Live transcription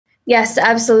Yes,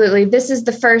 absolutely. This is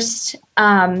the first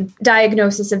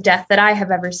diagnosis of death that I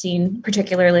have ever seen,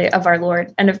 particularly of our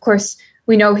Lord. And of course,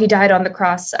 we know he died on the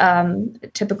cross.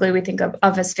 Typically, we think of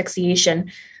asphyxiation.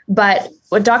 But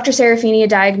what Dr. Serafini A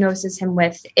diagnoses him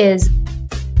with is...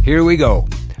 Here we go.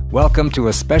 Welcome to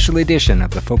a special edition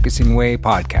of the Focusing Way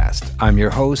podcast. I'm your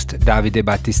host, Davide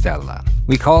Battistella.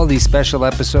 We call these special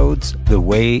episodes The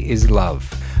Way is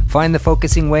Love. Find The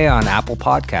Focusing Way on Apple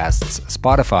Podcasts,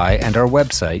 Spotify, and our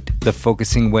website,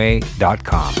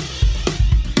 thefocusingway.com.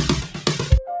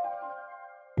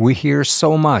 We hear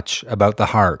so much about the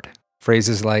heart.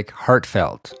 Phrases like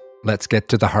heartfelt, let's get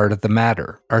to the heart of the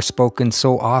matter, are spoken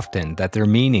so often that their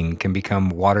meaning can become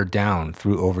watered down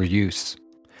through overuse.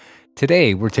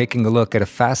 Today, we're taking a look at a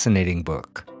fascinating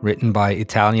book written by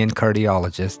Italian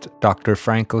cardiologist Dr.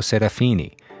 Franco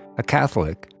Serafini, a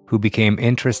Catholic who became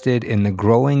interested in the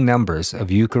growing numbers of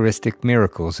Eucharistic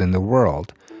miracles in the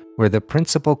world, where the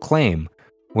principal claim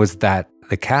was that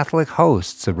the Catholic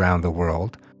hosts around the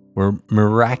world were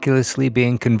miraculously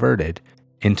being converted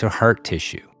into heart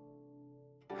tissue.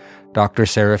 Dr.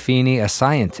 Serafini, a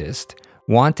scientist,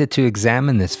 wanted to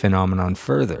examine this phenomenon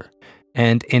further,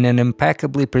 and in an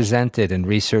impeccably presented and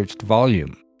researched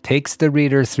volume, takes the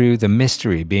reader through the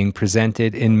mystery being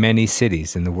presented in many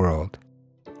cities in the world.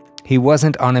 He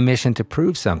wasn't on a mission to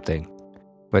prove something,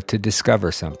 but to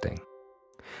discover something.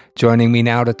 Joining me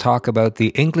now to talk about the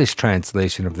English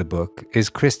translation of the book is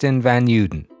Kristen van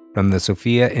Uden from the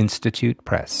Sophia Institute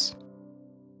Press.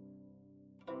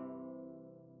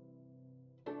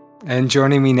 And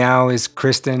joining me now is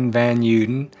Kristen van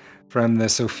Uden from the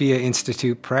Sophia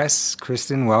Institute Press.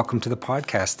 Kristen, welcome to the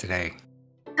podcast today.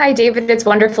 Hi, David. It's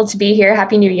wonderful to be here.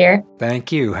 Happy New Year.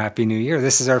 Thank you. Happy New Year.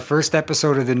 This is our first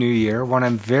episode of the new year, one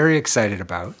I'm very excited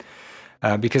about,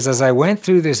 because as I went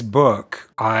through this book,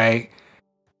 I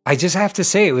just have to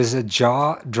say it was a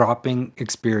jaw-dropping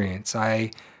experience.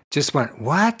 I just went,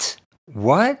 what?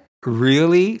 What?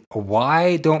 Really?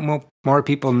 Why don't more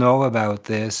people know about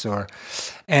this?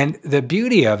 And the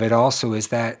beauty of it also is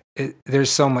that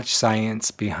there's so much science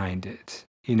behind it,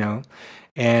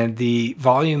 and the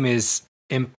volume is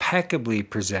impeccably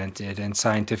presented and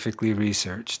scientifically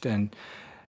researched. And,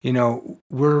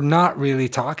 we're not really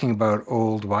talking about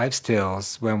old wives'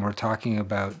 tales when we're talking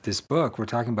about this book. We're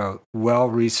talking about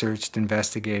well-researched,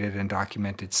 investigated, and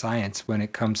documented science when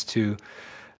it comes to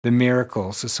the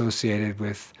miracles associated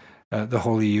with the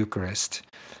Holy Eucharist.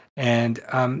 And,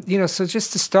 so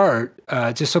just to start,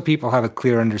 just so people have a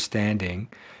clear understanding,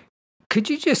 could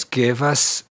you just give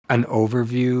us an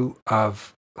overview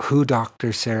of who Dr.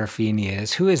 Serafini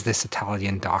is? Who is this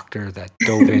Italian doctor that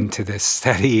dove into this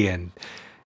study? And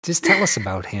just tell us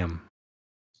about him.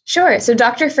 Sure. So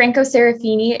Dr. Franco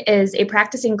Serafini is a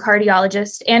practicing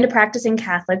cardiologist and a practicing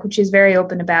Catholic, which he's very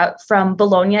open about, from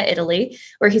Bologna, Italy,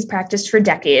 where he's practiced for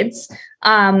decades.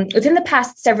 Within the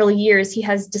past several years, he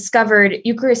has discovered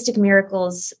Eucharistic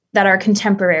miracles that are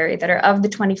contemporary, that are of the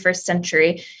 21st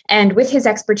century. And with his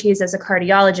expertise as a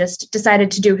cardiologist,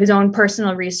 decided to do his own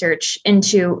personal research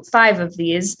into 5 of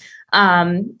these.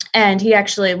 And he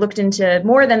actually looked into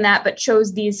more than that, but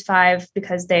chose these 5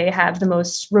 because they have the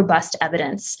most robust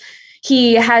evidence.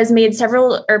 He has made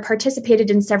participated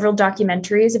in several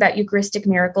documentaries about Eucharistic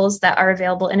miracles that are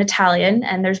available in Italian,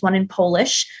 and there's one in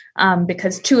Polish,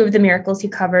 because 2 of the miracles he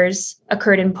covers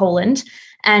occurred in Poland.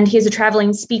 And he is a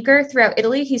traveling speaker throughout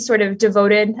Italy. He's sort of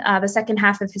devoted the second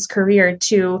half of his career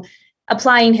to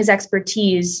applying his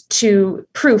expertise to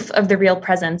proof of the real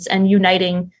presence and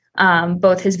uniting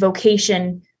both his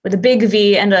vocation with a big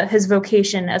V and his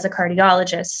vocation as a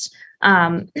cardiologist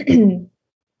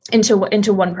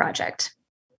into one project.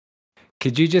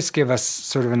 Could you just give us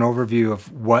sort of an overview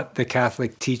of what the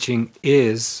Catholic teaching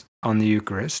is on the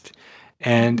Eucharist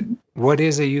and what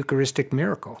is a Eucharistic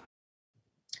miracle?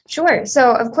 Sure.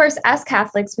 So, of course, as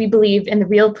Catholics, we believe in the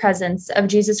real presence of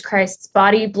Jesus Christ's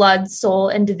body, blood, soul,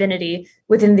 and divinity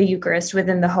within the Eucharist,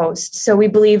 within the host. So we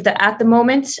believe that at the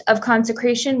moment of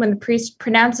consecration, when the priest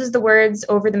pronounces the words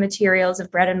over the materials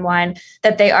of bread and wine,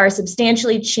 that they are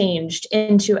substantially changed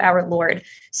into our Lord.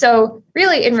 So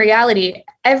really, in reality,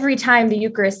 every time the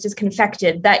Eucharist is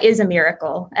confected, that is a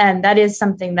miracle. And that is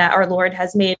something that our Lord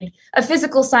has made a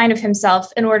physical sign of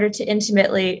himself in order to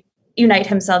intimately unite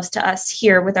himself to us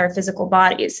here with our physical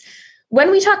bodies. When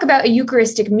we talk about a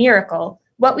Eucharistic miracle,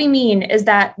 what we mean is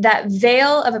that that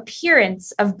veil of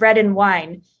appearance of bread and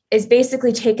wine is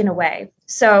basically taken away.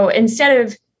 So instead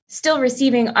of still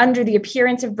receiving under the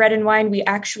appearance of bread and wine, we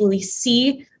actually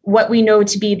see what we know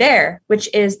to be there, which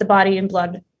is the body and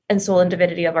blood and soul and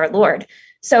divinity of our Lord.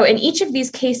 So in each of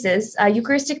these cases,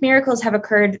 Eucharistic miracles have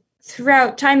occurred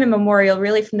throughout time immemorial,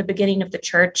 really from the beginning of the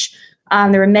church.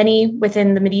 There were many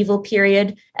within the medieval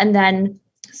period, and then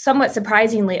somewhat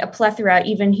surprisingly, a plethora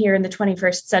even here in the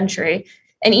 21st century.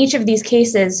 In each of these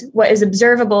cases, what is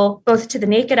observable both to the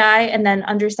naked eye and then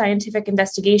under scientific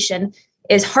investigation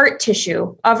is heart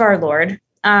tissue of our Lord,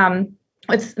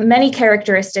 with many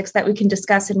characteristics that we can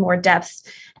discuss in more depth.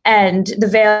 And the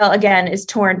veil, again, is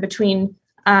torn between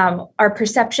our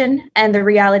perception and the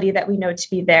reality that we know to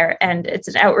be there. And it's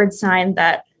an outward sign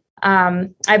that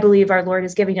I believe our Lord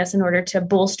is giving us in order to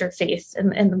bolster faith in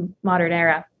the modern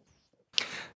era.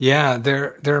 Yeah,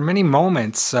 there are many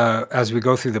moments as we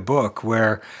go through the book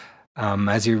where,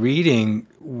 as you're reading,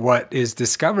 what is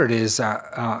discovered is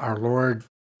our Lord,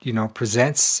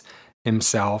 presents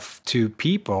himself to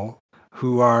people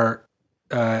who are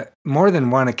more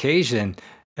than one occasion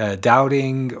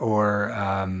doubting,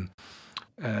 or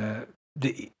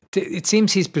it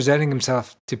seems he's presenting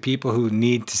himself to people who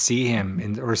need to see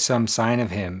him or some sign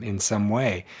of him in some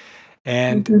way,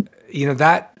 and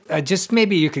that. Just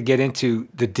maybe you could get into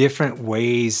the different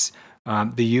ways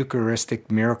the Eucharistic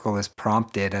miracle is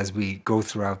prompted as we go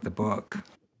throughout the book.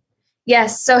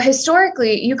 Yes. So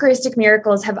historically, Eucharistic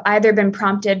miracles have either been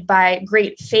prompted by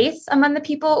great faith among the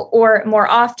people or more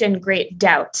often great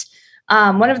doubt.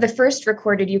 One of the first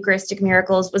recorded Eucharistic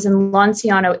miracles was in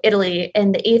Lanciano, Italy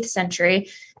in the 8th century.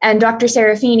 And Dr.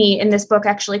 Serafini in this book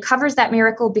actually covers that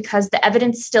miracle because the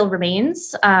evidence still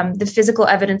remains. The physical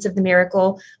evidence of the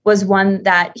miracle was one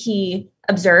that he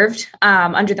observed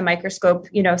under the microscope,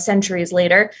 centuries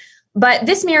later. But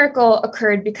this miracle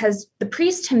occurred because the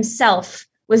priest himself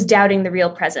was doubting the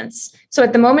real presence. So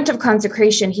at the moment of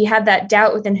consecration, he had that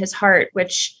doubt within his heart,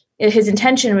 which his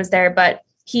intention was there, but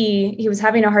he was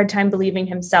having a hard time believing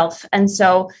himself. And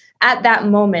so at that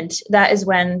moment, that is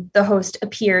when the host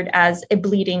appeared as a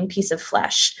bleeding piece of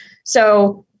flesh.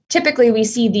 So typically we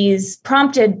see these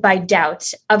prompted by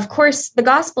doubt. Of course, the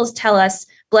Gospels tell us,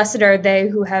 blessed are they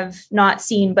who have not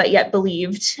seen but yet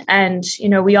believed. And,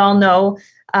 we all know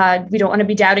we don't want to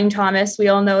be doubting Thomas. We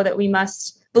all know that we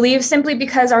must believe simply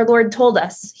because our Lord told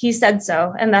us. He said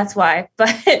so, and that's why.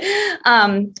 But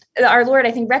our Lord,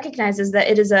 I think, recognizes that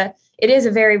it is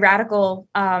a very radical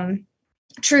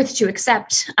truth to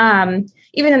accept.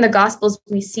 Even in the Gospels,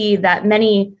 we see that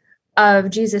many of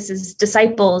Jesus's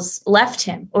disciples left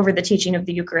him over the teaching of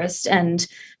the Eucharist. And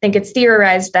I think it's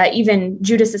theorized that even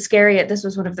Judas Iscariot, this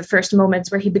was one of the first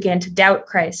moments where he began to doubt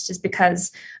Christ, is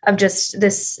because of just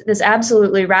this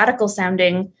absolutely radical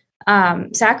sounding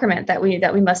sacrament that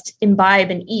we must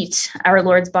imbibe and eat, our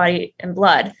Lord's body and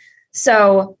blood.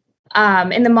 So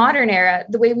in the modern era,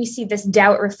 the way we see this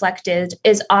doubt reflected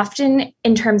is often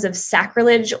in terms of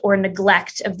sacrilege or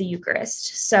neglect of the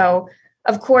Eucharist. So,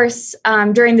 of course,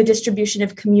 during the distribution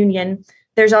of communion,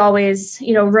 there's always,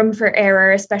 room for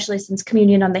error, especially since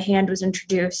communion on the hand was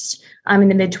introduced in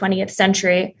the mid-20th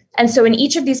century. And so in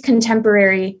each of these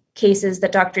contemporary cases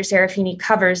that Dr. Serafini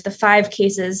covers, the 5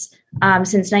 cases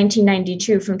since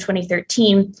 1992 from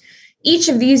 2013, each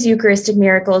of these Eucharistic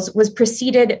miracles was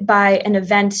preceded by an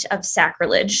event of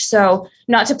sacrilege. So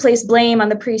not to place blame on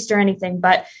the priest or anything,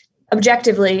 but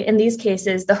objectively, in these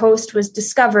cases, the host was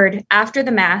discovered after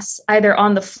the Mass, either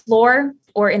on the floor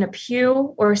or in a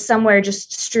pew or somewhere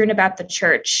just strewn about the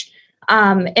church.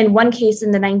 In one case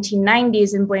in the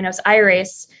 1990s in Buenos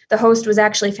Aires, the host was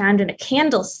actually found in a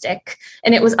candlestick,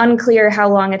 and it was unclear how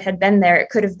long it had been there. It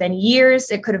could have been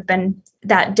years. It could have been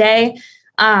that day.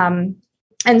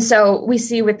 And so we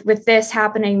see with this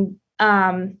happening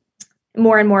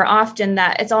more and more often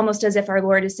that it's almost as if our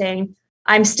Lord is saying,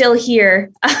 I'm still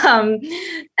here, and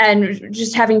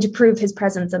just having to prove his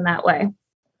presence in that way.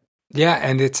 Yeah,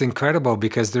 and it's incredible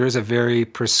because there is a very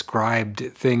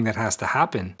prescribed thing that has to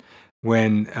happen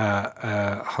when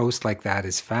a host like that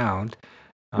is found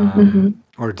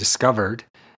or discovered.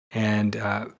 And,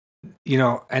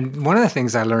 and one of the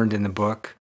things I learned in the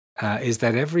book is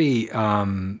that every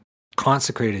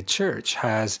consecrated church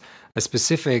has a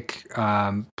specific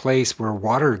place where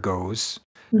water goes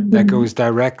that goes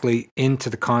directly into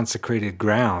the consecrated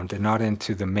ground and not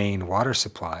into the main water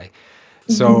supply.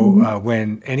 So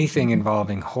when anything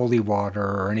involving holy water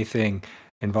or anything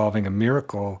involving a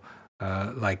miracle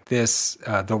like this,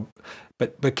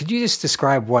 but could you just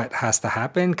describe what has to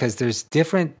happen? Because there's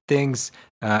different things.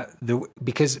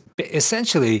 Because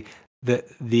essentially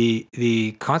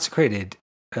the consecrated,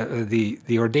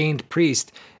 the ordained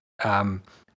priest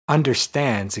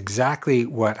understands exactly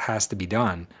what has to be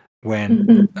done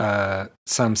when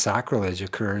some sacrilege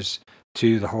occurs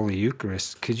to the Holy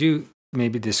Eucharist. Could you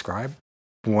maybe describe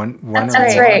one or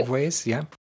more ways? Yeah.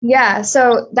 Yeah.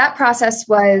 So that process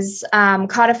was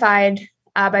codified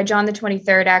by John the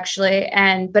 23rd, actually,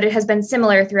 but it has been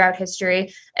similar throughout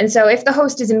history. And so if the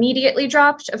host is immediately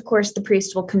dropped, of course, the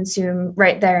priest will consume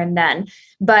right there and then.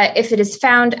 But if it is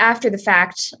found after the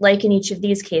fact, like in each of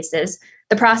these cases,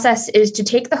 the process is to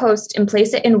take the host and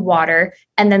place it in water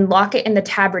and then lock it in the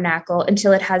tabernacle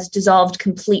until it has dissolved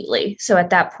completely. So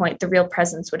at that point, the real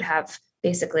presence would have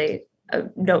basically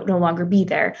no longer be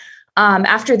there.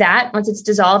 After that, once it's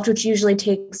dissolved, which usually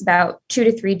takes about 2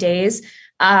 to 3 days,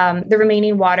 the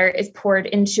remaining water is poured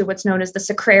into what's known as the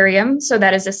sacrarium. So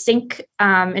that is a sink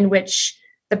in which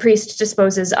the priest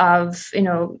disposes of,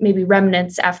 maybe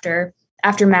remnants after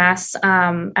Mass,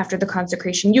 after the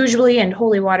consecration, usually, and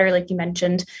holy water, like you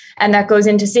mentioned, and that goes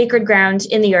into sacred ground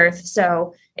in the earth.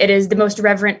 So it is the most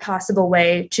reverent possible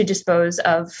way to dispose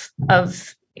of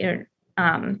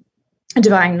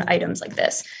divine items like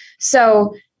this.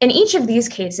 So in each of these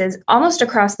cases, almost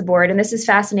across the board, and this is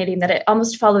fascinating that it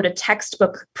almost followed a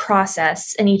textbook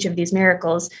process in each of these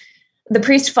miracles, the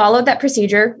priest followed that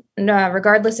procedure,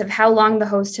 regardless of how long the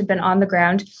host had been on the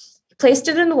ground, placed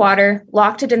it in the water,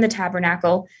 locked it in the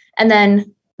tabernacle, and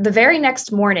then the very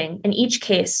next morning, in each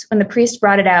case, when the priest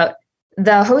brought it out,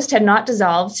 the host had not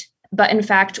dissolved, but in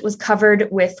fact was covered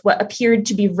with what appeared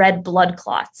to be red blood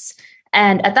clots.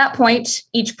 And at that point,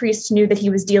 each priest knew that he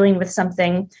was dealing with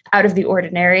something out of the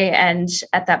ordinary, and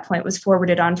at that point was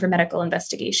forwarded on for medical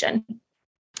investigation.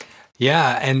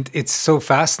 Yeah, and it's so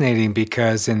fascinating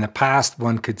because in the past,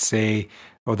 one could say,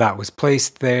 oh, that was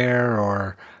placed there,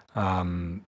 or,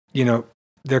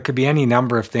 there could be any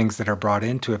number of things that are brought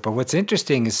into it. But what's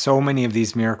interesting is so many of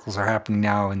these miracles are happening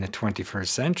now in the 21st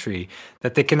century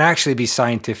that they can actually be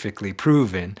scientifically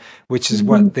proven, which is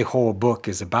what the whole book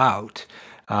is about.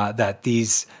 That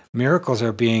these miracles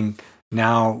are being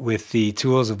now, with the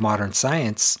tools of modern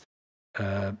science,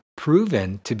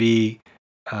 proven to be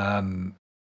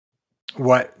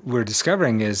what we're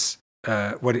discovering is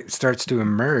what it starts to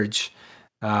emerge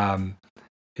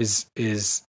is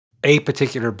a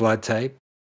particular blood type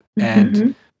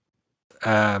and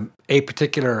a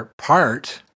particular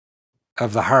part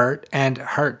of the heart and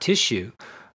heart tissue.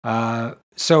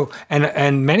 So,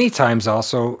 and many times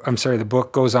also, the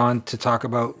book goes on to talk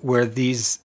about where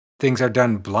these things are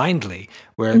done blindly,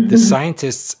 where the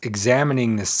scientists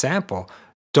examining the sample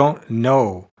don't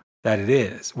know that it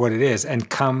is what it is and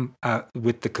come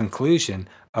with the conclusion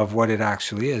of what it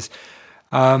actually is.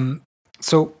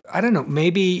 So I don't know,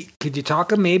 maybe could you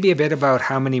talk maybe a bit about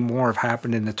how many more have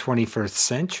happened in the 21st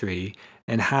century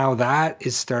and how that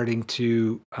is starting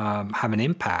to have an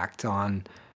impact on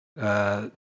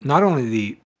not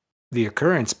only the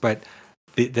occurrence, but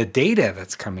the data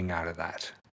that's coming out of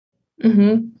that.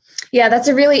 Yeah, that's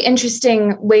a really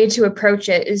interesting way to approach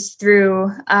it, is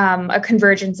through a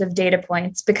convergence of data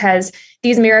points, because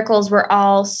these miracles were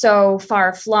all so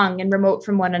far flung and remote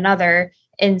from one another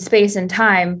in space and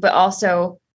time, but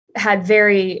also had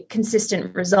very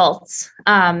consistent results.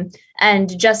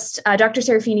 And just Dr.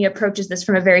 Serafini approaches this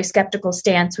from a very skeptical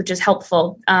stance, which is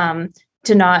helpful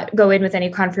to not go in with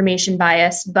any confirmation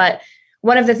bias. But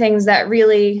one of the things that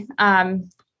really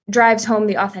drives home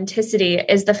the authenticity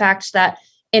is the fact that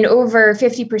in over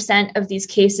 50% of these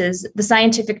cases, the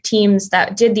scientific teams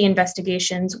that did the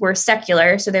investigations were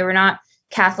secular. So they were not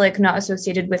Catholic, not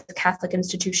associated with Catholic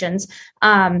institutions.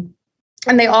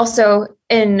 And they also,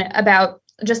 in about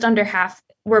just under half,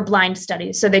 were blind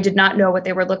studies. So they did not know what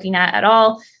they were looking at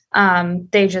all.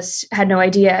 They just had no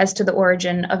idea as to the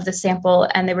origin of the sample,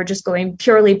 and they were just going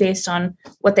purely based on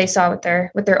what they saw with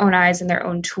their own eyes and their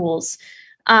own tools.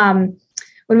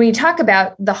 When we talk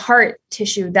about the heart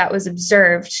tissue that was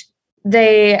observed,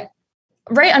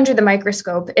 right under the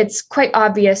microscope, it's quite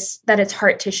obvious that it's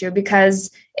heart tissue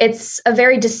because it's a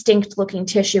very distinct looking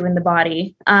tissue in the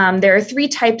body. There are 3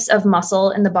 types of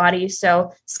muscle in the body.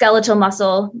 So skeletal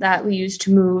muscle that we use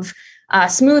to move,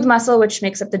 smooth muscle, which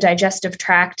makes up the digestive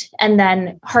tract, and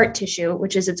then heart tissue,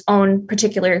 which is its own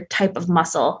particular type of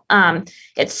muscle.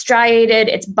 It's striated,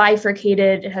 it's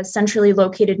bifurcated, it has centrally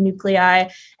located nuclei.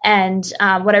 And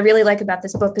what I really like about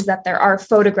this book is that there are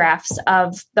photographs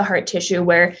of the heart tissue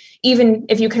where, even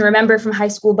if you can remember from high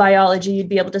school biology, you'd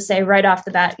be able to say right off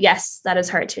the bat, yes, that is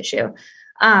heart tissue.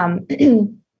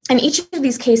 In each of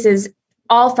these cases,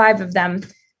 all 5 of them,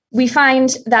 we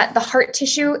find that the heart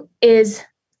tissue is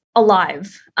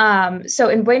alive. So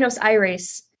in Buenos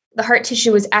Aires, the heart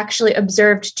tissue was actually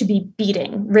observed to be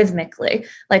beating rhythmically,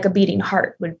 like a beating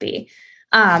heart would be.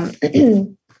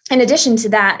 In addition to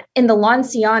that, in the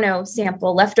Lanciano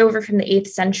sample left over from the 8th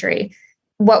century,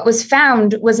 what was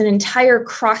found was an entire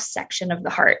cross-section of the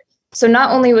heart. So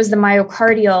not only was the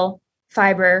myocardial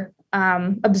fiber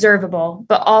observable,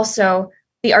 but also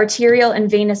the arterial and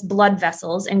venous blood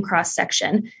vessels in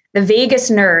cross-section, the vagus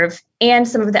nerve, and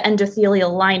some of the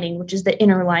endothelial lining, which is the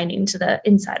inner lining to the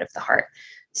inside of the heart.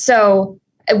 So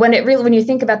when you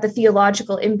think about the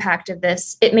theological impact of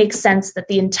this, it makes sense that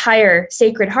the entire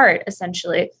Sacred Heart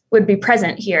essentially would be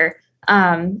present here.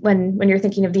 When you're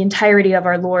thinking of the entirety of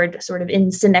our Lord sort of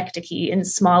in synecdoche, in a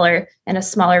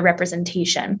smaller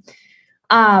representation.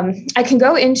 I can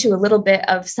go into a little bit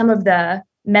of some of the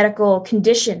medical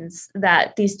conditions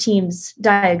that these teams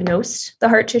diagnosed the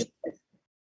heart tissue.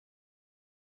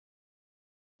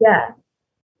 Yeah.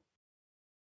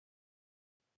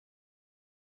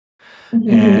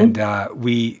 And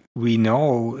we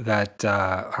know that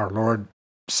our Lord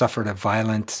suffered a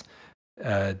violent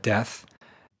death,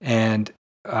 and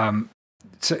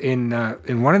so in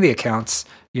one of the accounts,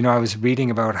 I was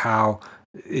reading about how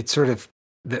it sort of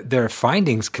their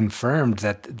findings confirmed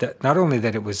that not only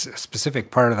that it was a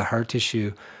specific part of the heart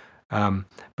tissue,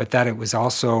 but that it was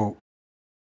also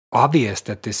obvious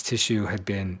that this tissue had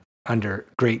been under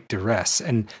great duress.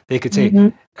 And they could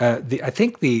say, I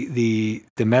think the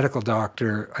medical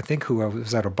doctor, I think who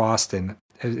was out of Boston,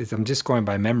 I'm just going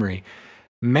by memory,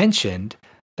 mentioned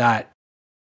that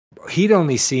he'd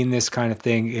only seen this kind of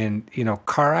thing in,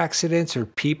 car accidents or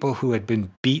people who had been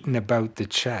beaten about the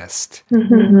chest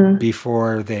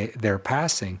before their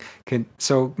passing.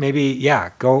 So maybe,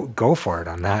 go for it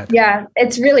on that. Yeah,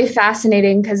 it's really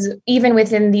fascinating because even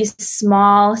within these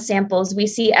small samples, we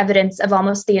see evidence of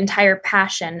almost the entire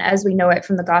passion as we know it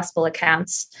from the gospel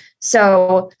accounts.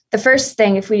 So the first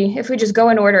thing, if we just go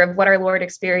in order of what our Lord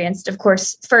experienced, of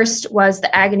course, first was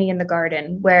the agony in the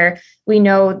garden, where we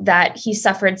know that he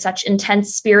suffered such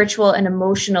intense spiritual and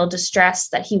emotional distress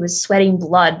that he was sweating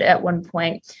blood at one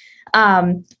point.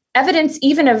 Evidence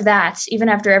even of that, even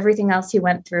after everything else he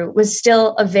went through, was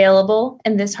still available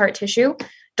in this heart tissue.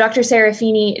 Dr.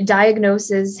 Serafini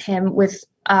diagnoses him with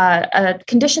a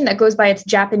condition that goes by its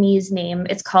Japanese name.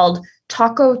 It's called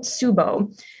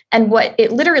takotsubo. And what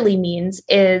it literally means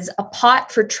is a pot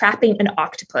for trapping an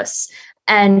octopus.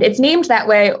 And it's named that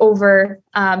way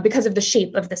because of the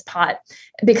shape of this pot,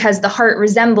 because the heart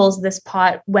resembles this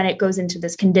pot when it goes into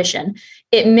this condition.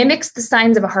 It mimics the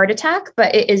signs of a heart attack,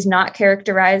 but it is not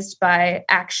characterized by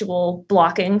actual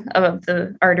blocking of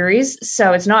the arteries.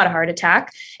 So it's not a heart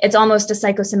attack. It's almost a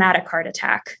psychosomatic heart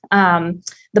attack.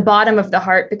 The bottom of the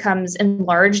heart becomes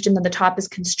enlarged and then the top is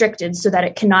constricted so that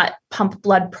it cannot pump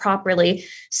blood properly.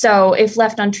 So if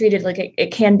left untreated,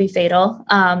 it can be fatal.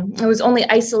 It was only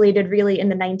isolated really in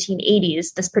the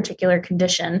 1980s, this particular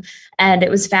condition, and it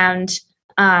was found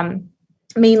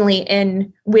mainly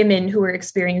in women who were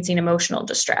experiencing emotional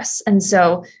distress. And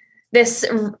so this,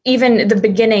 even the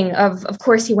beginning of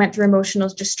course, he went through emotional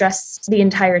distress the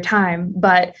entire time,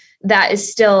 but that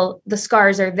is still, the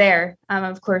scars are there.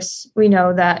 Of course, we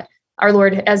know that our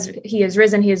Lord, as he is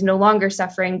risen, he is no longer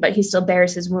suffering, but he still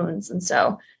bears his wounds. And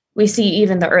so we see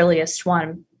even the earliest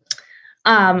one.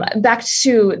 Back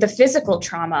to the physical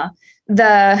trauma,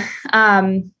 the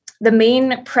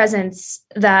main presence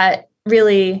that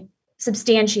really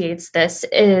substantiates this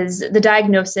is the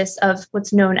diagnosis of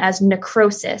what's known as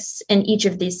necrosis in each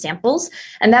of these samples.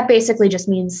 And that basically just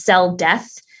means cell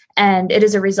death. And it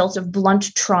is a result of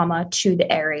blunt trauma to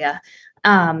the area.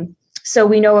 So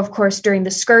we know, of course, during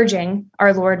the scourging,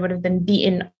 our Lord would have been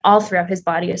beaten all throughout his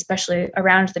body, especially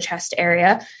around the chest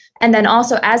area. And then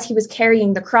also, as he was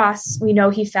carrying the cross, we know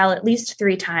he fell at least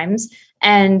 3 times,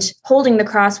 and holding the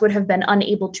cross would have been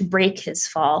unable to break his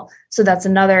fall. So that's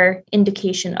another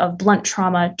indication of blunt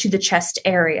trauma to the chest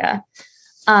area.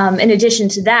 In addition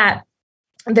to that,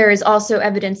 there is also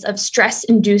evidence of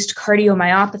stress-induced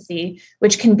cardiomyopathy,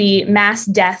 which can be mass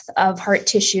death of heart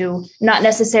tissue, not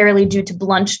necessarily due to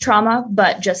blunt trauma,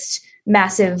 but just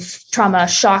massive trauma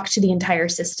shock to the entire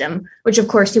system, which of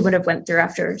course he would have went through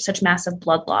after such massive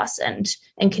blood loss and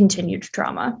continued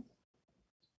trauma.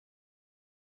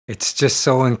 It's just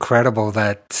so incredible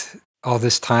that all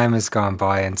this time has gone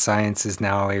by and science is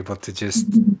now able to just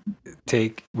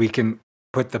we can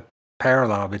put the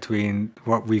parallel between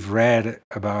what we've read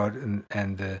about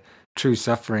and the true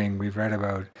suffering we've read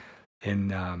about in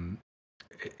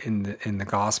the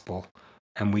gospel,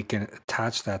 and we can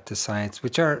attach that to science,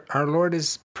 which our Lord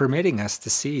is permitting us to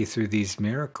see through these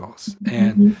miracles.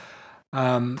 And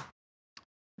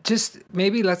just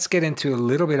maybe let's get into a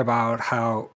little bit about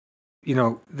how,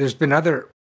 there's been other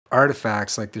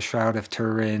artifacts like the Shroud of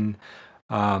Turin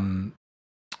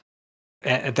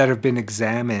that have been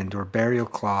examined, or burial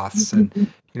cloths.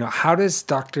 And, how does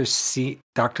Dr.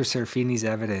 Serafini's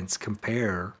evidence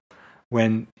compare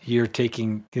when you're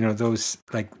taking, those,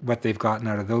 like what they've gotten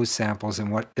out of those samples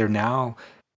and what they're now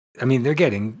I mean, they're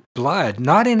getting blood,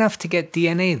 not enough to get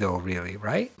DNA though, really,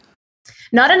 right?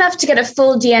 Not enough to get a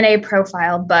full DNA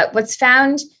profile, but what's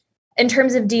found in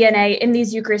terms of DNA in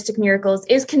these Eucharistic miracles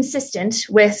is consistent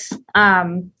with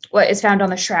what is found on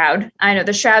the shroud. I know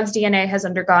the shroud's DNA has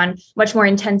undergone much more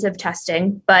intensive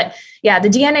testing, but yeah, the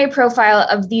DNA profile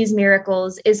of these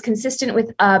miracles is consistent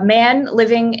with a man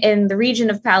living in the region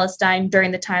of Palestine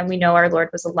during the time we know our Lord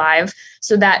was alive.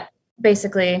 So that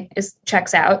basically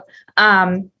checks out.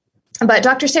 But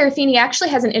Dr. Serafini actually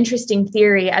has an interesting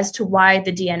theory as to why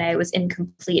the DNA was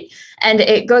incomplete. And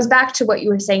it goes back to what you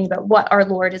were saying about what our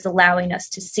Lord is allowing us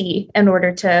to see in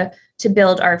order to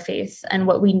build our faith and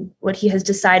what he has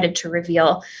decided to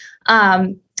reveal.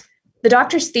 The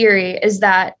doctor's theory is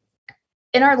that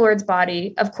in our Lord's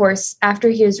body, of course, after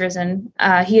he is risen,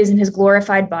 he is in his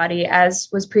glorified body, as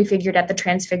was prefigured at the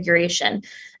Transfiguration.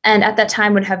 And at that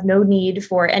time would have no need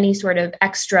for any sort of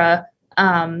extra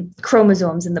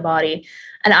chromosomes in the body.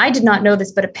 And I did not know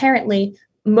this, but apparently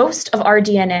most of our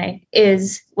DNA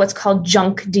is what's called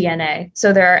junk DNA.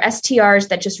 So there are STRs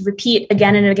that just repeat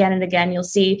again and again and again. You'll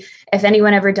see if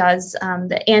anyone ever does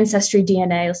the ancestry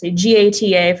DNA, you'll see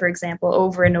GATA, for example,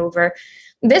 over and over.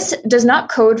 This does not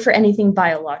code for anything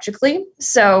biologically.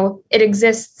 So it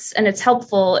exists and it's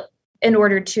helpful in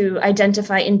order to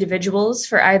identify individuals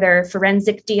for either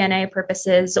forensic DNA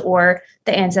purposes or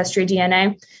the ancestry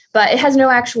DNA, but it has no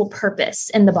actual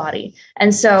purpose in the body.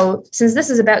 And so since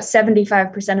this is about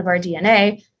 75% of our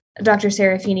DNA, Dr.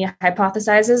 Serafini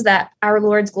hypothesizes that our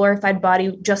Lord's glorified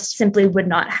body just simply would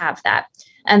not have that.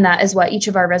 And that is what each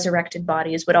of our resurrected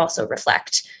bodies would also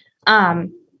reflect.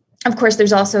 Of course,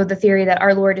 there's also the theory that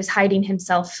our Lord is hiding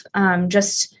himself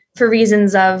just for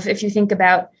reasons of, if you think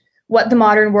about what the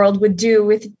modern world would do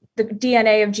with the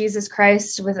DNA of Jesus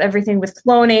Christ, with everything with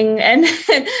cloning and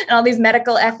all these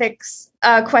medical ethics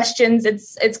questions,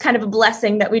 it's kind of a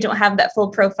blessing that we don't have that full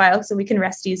profile, so we can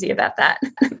rest easy about that.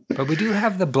 But we do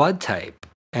have the blood type,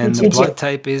 and the blood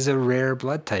type is a rare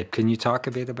blood type. Can you talk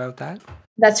a bit about that?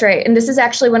 That's right. And this is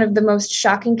actually one of the most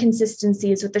shocking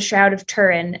consistencies with the Shroud of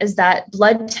Turin, is that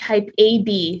blood type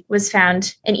AB was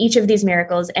found in each of these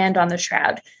miracles and on the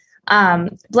shroud.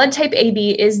 Blood type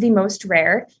AB is the most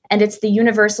rare, and it's the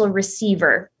universal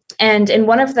receiver. And in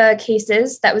one of the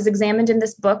cases that was examined in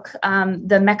this book,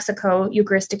 the Mexico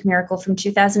Eucharistic Miracle from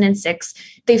 2006,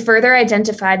 they further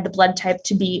identified the blood type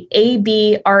to be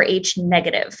AB-RH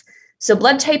negative. So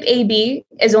blood type AB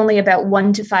is only about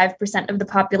 1 to 5% of the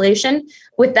population.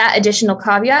 With that additional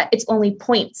caveat, it's only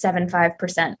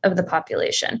 0.75% of the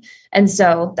population. And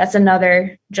so that's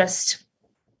another just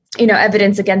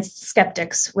evidence against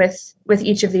skeptics with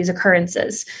each of these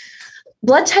occurrences.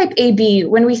 Blood type AB,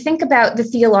 when we think about the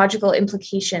theological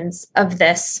implications of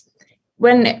this,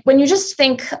 when you just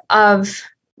think of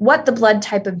what the blood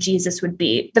type of Jesus would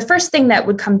be, the first thing that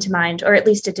would come to mind, or at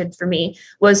least it did for me,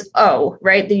 was O,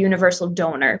 right? The universal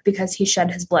donor, because he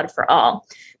shed his blood for all.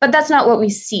 But that's not what we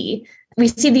see. We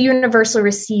see the universal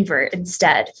receiver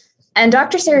instead. And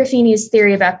Dr. Serafini's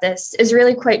theory about this is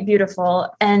really quite beautiful.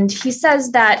 And he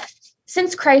says that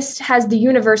since Christ has the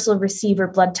universal receiver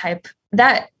blood type,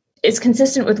 that is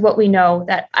consistent with what we know,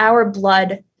 that our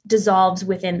blood dissolves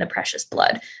within the precious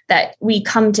blood, that we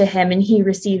come to him and he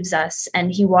receives us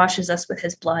and he washes us with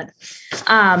his blood.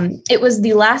 It was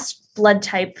the last blood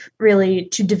type really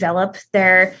to develop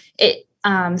there. It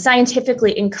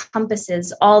scientifically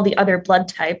encompasses all the other blood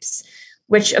types,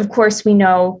 which of course we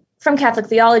know from Catholic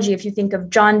theology. If you think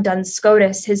of John Duns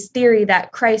Scotus, his theory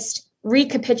that Christ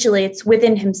recapitulates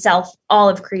within himself all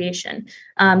of creation.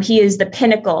 He is the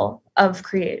pinnacle of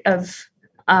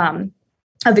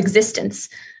existence.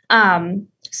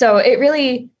 So it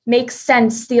really makes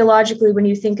sense theologically when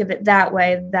you think of it that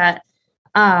way, that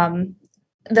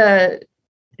the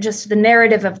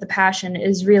narrative of the Passion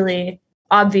is really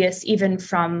obvious even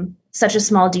from such a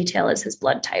small detail as his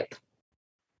blood type.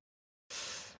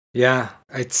 Yeah,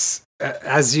 it's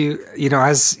as you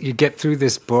get through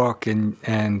this book and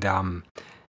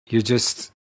you're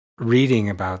just reading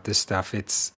about this stuff.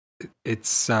 It's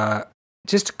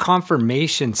just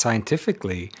confirmation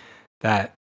scientifically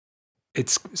that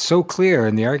it's so clear,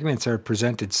 and the arguments are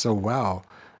presented so well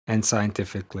and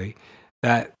scientifically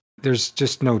that there's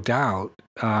just no doubt.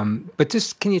 But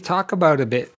just can you talk about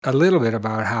a little bit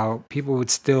about how people would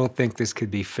still think this could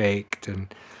be faked,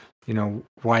 and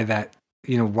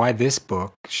why this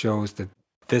book shows that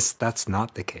that's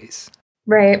not the case.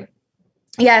 Right.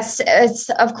 Yes, it's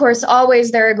of course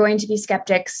always there are going to be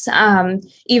skeptics,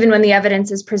 even when the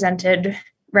evidence is presented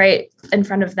right in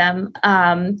front of them.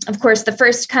 Of course, the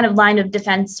first kind of line of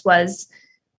defense was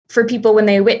for people when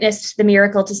they witnessed the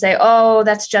miracle to say, oh,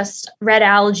 that's just red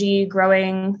algae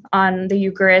growing on the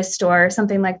Eucharist or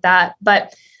something like that.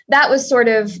 But that was sort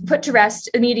of put to rest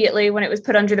immediately when it was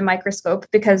put under the microscope,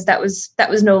 because that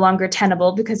was no longer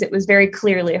tenable, because it was very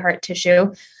clearly heart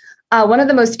tissue. One of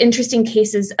the most interesting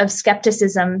cases of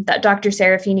skepticism that Dr.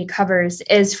 Serafini covers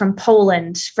is from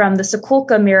Poland, from the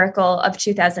Sokółka miracle of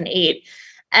 2008.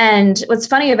 And what's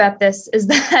funny about this is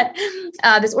that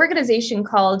this organization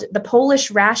called the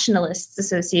Polish Rationalists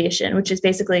Association, which is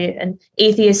basically an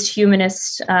atheist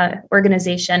humanist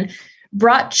organization,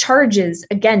 brought charges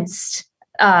against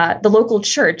the local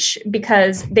church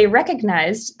because they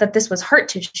recognized that this was heart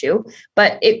tissue,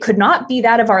 but it could not be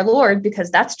that of our Lord because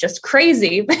that's just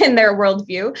crazy in their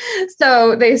worldview.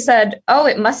 So they said, oh,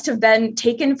 it must have been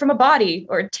taken from a body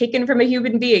or taken from a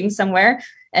human being somewhere.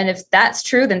 And if that's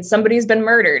true, then somebody's been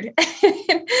murdered.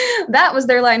 That was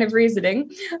their line of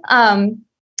reasoning.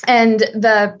 And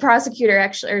the prosecutor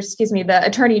the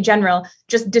attorney general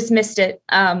just dismissed it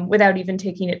without even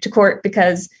taking it to court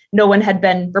because no one had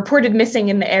been reported missing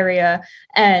in the area.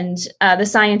 And the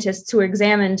scientists who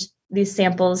examined these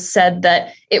samples said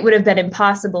that it would have been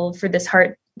impossible for this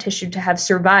heart tissue to have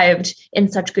survived in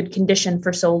such good condition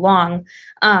for so long,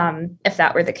 if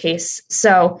that were the case.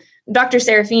 So Dr.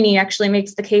 Serafini actually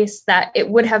makes the case that it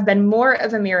would have been more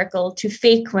of a miracle to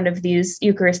fake one of these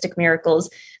Eucharistic miracles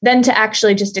than to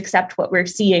actually just accept what we're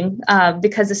seeing,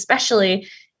 because especially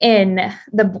in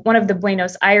one of the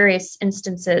Buenos Aires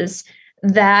instances,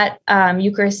 that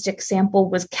Eucharistic sample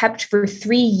was kept for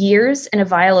 3 years in a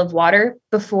vial of water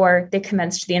before they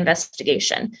commenced the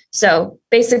investigation. So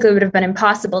basically it would have been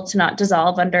impossible to not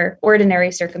dissolve under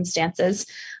ordinary circumstances.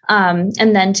 And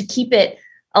then to keep it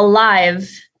alive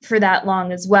for that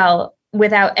long as well,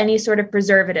 without any sort of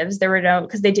preservatives. There were no,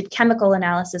 because they did chemical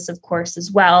analysis, of course,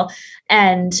 as well.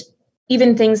 And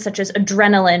even things such as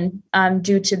adrenaline,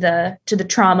 due to the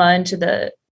trauma and to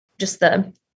the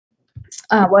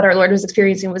what our Lord was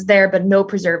experiencing was there, but no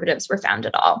preservatives were found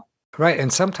at all. Right.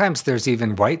 And sometimes there's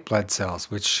even white blood cells,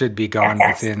 which should be gone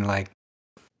within 1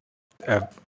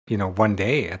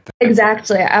 day.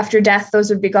 Exactly. After death, those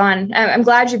would be gone. I'm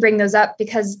glad you bring those up,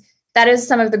 because that is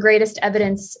some of the greatest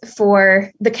evidence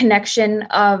for the connection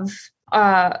of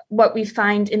what we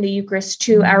find in the Eucharist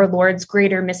to our Lord's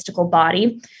greater mystical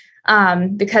body.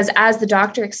 Because as the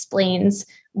doctor explains,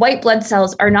 white blood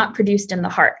cells are not produced in the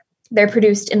heart. They're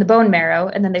produced in the bone marrow,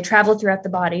 and then they travel throughout the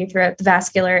body, throughout the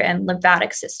vascular and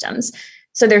lymphatic systems.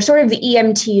 So they're sort of the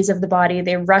EMTs of the body.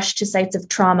 They rush to sites of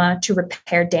trauma to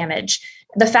repair damage.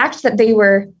 The fact that they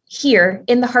were here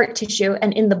in the heart tissue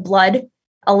and in the blood,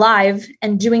 alive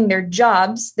and doing their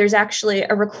jobs. There's actually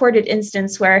a recorded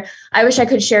instance where I wish I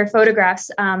could share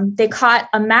photographs. They caught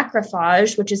a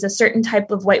macrophage, which is a certain type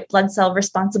of white blood cell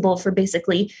responsible for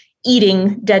basically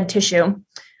eating dead tissue,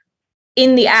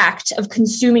 in the act of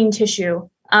consuming tissue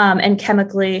and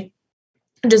chemically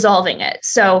dissolving it.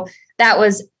 So that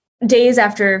was days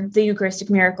after the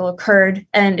Eucharistic miracle occurred,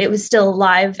 and it was still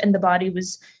alive, and the body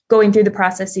was going through the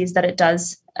processes that it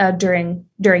does during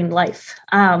life.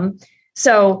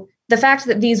 So the fact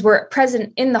that these were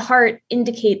present in the heart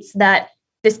indicates that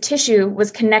this tissue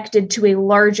was connected to a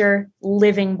larger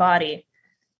living body,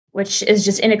 which is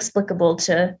just inexplicable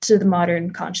to the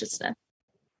modern consciousness.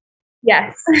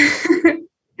 Yes.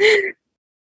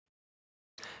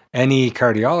 Any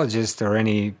cardiologist or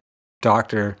any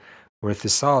doctor worth the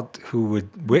salt who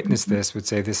would witness this would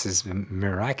say this is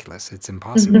miraculous. It's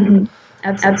impossible. Mm-hmm.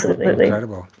 Absolutely.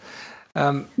 Incredible.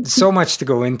 So much to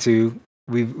go into.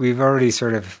 We've already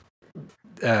sort of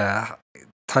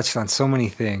touched on so many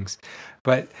things,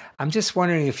 but I'm just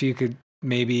wondering if you could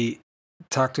maybe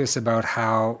talk to us about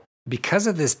how, because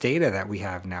of this data that we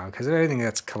have now, because of everything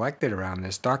that's collected around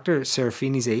this, Dr.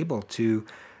 Serafini is able to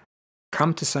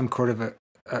come to some sort of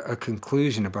a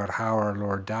conclusion about how our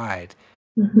Lord died.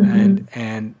 Mm-hmm.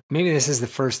 And maybe this is the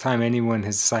first time anyone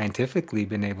has scientifically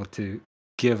been able to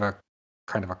give a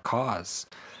kind of a cause.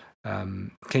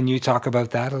 Can you talk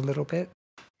about that a little bit?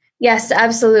 Yes,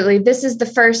 absolutely. This is the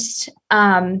first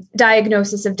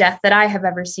diagnosis of death that I have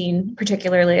ever seen,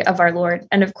 particularly of our Lord.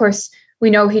 And of course,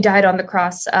 we know he died on the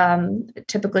cross.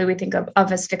 Typically, we think of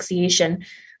asphyxiation.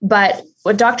 But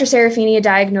what Dr. Serafini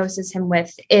diagnoses him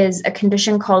with is a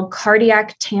condition called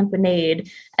cardiac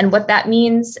tamponade. And what that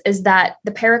means is that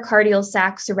the pericardial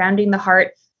sac surrounding the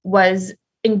heart was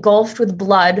engulfed with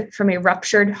blood from a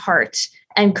ruptured heart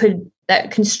and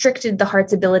that constricted the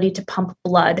heart's ability to pump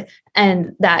blood.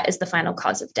 And that is the final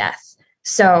cause of death.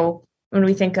 So when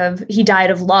we think of he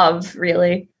died of love,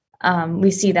 really,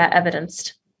 we see that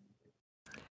evidenced.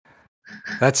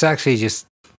 That's actually just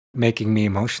making me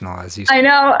emotional, as you said. I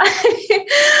know.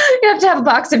 You have to have a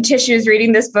box of tissues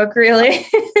reading this book, really.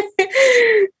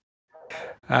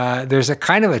 There's a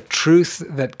kind of a truth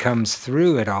that comes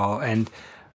through it all. And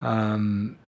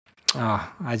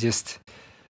I just,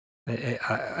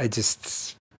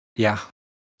 yeah.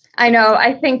 I know.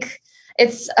 I think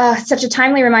it's such a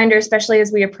timely reminder, especially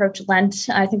as we approach Lent.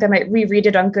 I think I might reread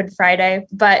it on Good Friday.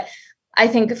 But I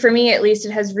think for me, at least,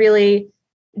 it has really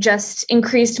just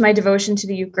increased my devotion to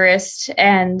the Eucharist.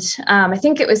 And I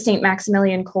think it was St.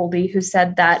 Maximilian Kolbe who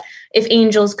said that if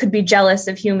angels could be jealous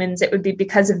of humans, it would be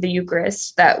because of the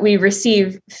Eucharist, that we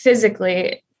receive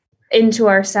physically into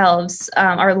ourselves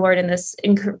our Lord in this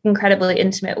incredibly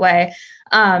intimate way,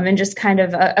 and just kind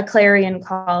of a clarion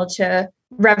call to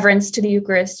reverence to the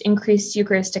Eucharist, increased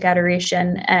Eucharistic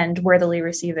adoration, and worthily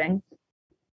receiving.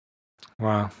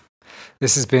 Wow.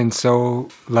 This has been so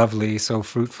lovely, so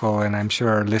fruitful, and I'm sure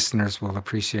our listeners will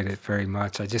appreciate it very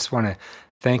much. I just want to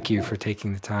thank you for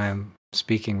taking the time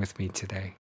speaking with me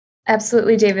today.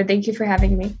 Absolutely, David. Thank you for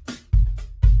having me.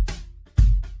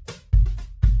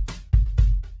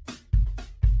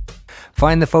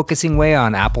 Find The Focusing Way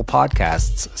on Apple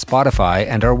Podcasts, Spotify,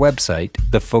 and our website,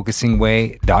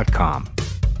 thefocusingway.com.